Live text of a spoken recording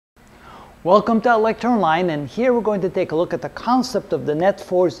Welcome to Lecture Online, and here we're going to take a look at the concept of the net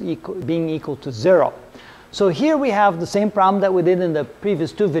force being equal to zero. So here we have the same problem that we did in the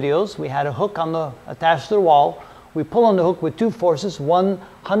previous two videos. We had a hook attached to the wall. We pull on the hook with two forces. One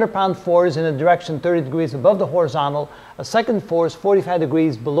 100-pound force in a direction 30 degrees above the horizontal. A second force 45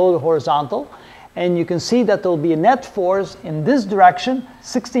 degrees below the horizontal. And you can see that there will be a net force in this direction,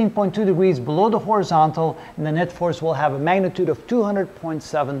 16.2 degrees below the horizontal, and the net force will have a magnitude of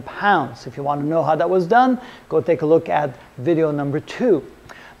 200.7 pounds. If you want to know how that was done, go take a look at video number 2.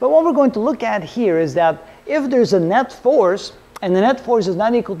 But what we're going to look at here is that if there's a net force, and the net force is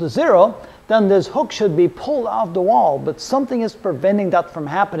not equal to zero, then this hook should be pulled off the wall, but something is preventing that from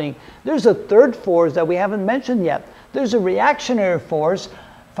happening. There's a third force that we haven't mentioned yet. There's a reactionary force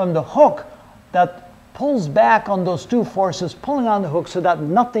from the hook that pulls back on those two forces pulling on the hook so that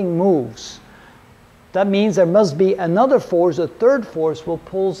nothing moves. That means there must be another force, a third force, will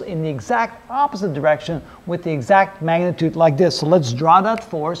pulls in the exact opposite direction with the exact magnitude like this. So let's draw that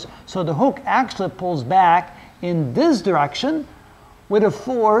force. So the hook actually pulls back in this direction with a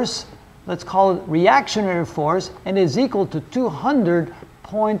force, let's call it reactionary force, and is equal to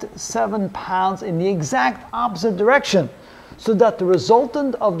 200.7 pounds in the exact opposite direction, so that the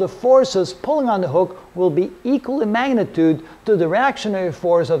resultant of the forces pulling on the hook will be equal in magnitude to the reactionary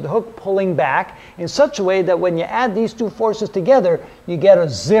force of the hook pulling back, in such a way that when you add these two forces together, you get a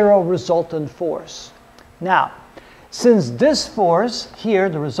zero resultant force. Now, since this force here,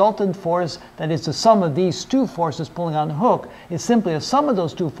 the resultant force, that is the sum of these two forces pulling on the hook, is simply a sum of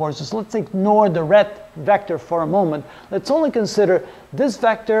those two forces, let's ignore the red vector for a moment. Let's only consider this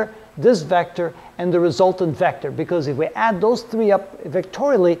vector, and the resultant vector, because if we add those three up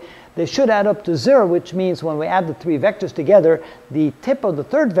vectorially, they should add up to zero, which means when we add the three vectors together, the tip of the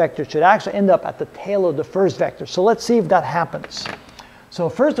third vector should actually end up at the tail of the first vector. So let's see if that happens. So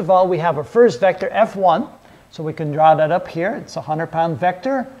first of all, we have our first vector, F1. So we can draw that up here. It's a 100-pound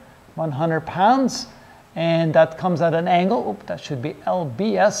vector, 100 pounds, and that comes at an angle. Oop, that should be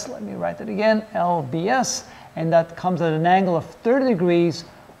LBS. Let me write it again, LBS. And that comes at an angle of 30 degrees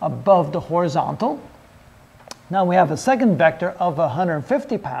above the horizontal. Now we have a second vector of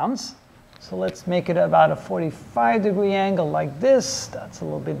 150 pounds. So let's make it about a 45-degree angle like this. That's a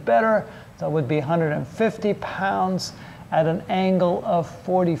little bit better. That would be 150 pounds at an angle of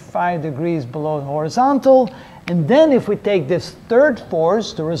 45 degrees below the horizontal. And then if we take this third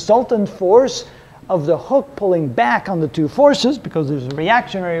force, the resultant force of the hook pulling back on the two forces, because there's a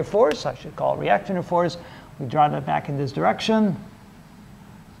reactionary force, I should call it reactionary force, we draw that back in this direction.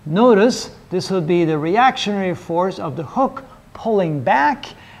 Notice this would be the reactionary force of the hook pulling back,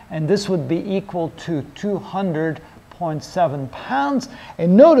 and this would be equal to 200.7 pounds.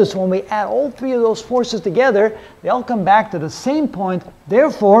 And notice when we add all three of those forces together, they all come back to the same point.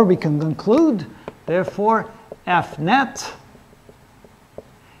 Therefore, we can conclude, therefore, F net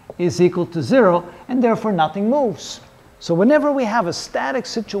is equal to zero, and therefore nothing moves. So whenever we have a static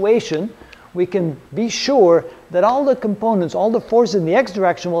situation, we can be sure that all the components, all the forces in the x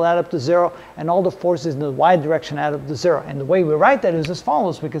direction will add up to zero, and all the forces in the y direction add up to zero. And the way we write that is as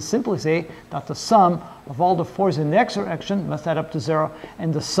follows. We can simply say that the sum of all the forces in the x direction must add up to zero,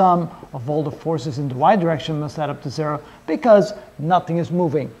 and the sum of all the forces in the y direction must add up to zero, because nothing is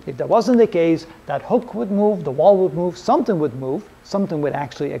moving. If that wasn't the case, that hook would move, the wall would move, something would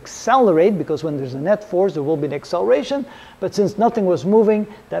actually accelerate, because when there's a net force, there will be an acceleration. But since nothing was moving,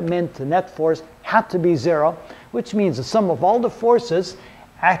 that meant the net force had to be zero, which means the sum of all the forces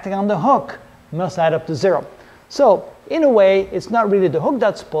acting on the hook must add up to zero. So in a way, it's not really the hook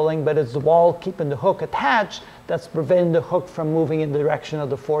that's pulling, but it's the wall keeping the hook attached that's preventing the hook from moving in the direction of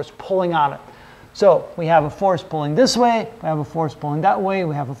the force pulling on it. So we have a force pulling this way, we have a force pulling that way,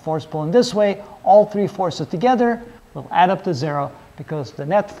 we have a force pulling this way. All three forces together will add up to zero, because the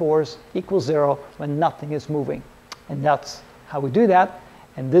net force equals zero when nothing is moving. And that's how we do that,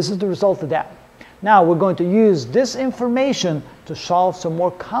 and this is the result of that. Now we're going to use this information to solve some more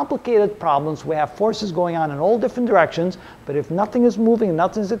complicated problems. We have forces going on in all different directions, but if nothing is moving,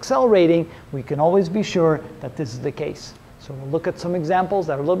 nothing is accelerating, we can always be sure that this is the case. So we'll look at some examples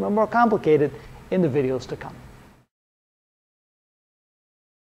that are a little bit more complicated in the videos to come.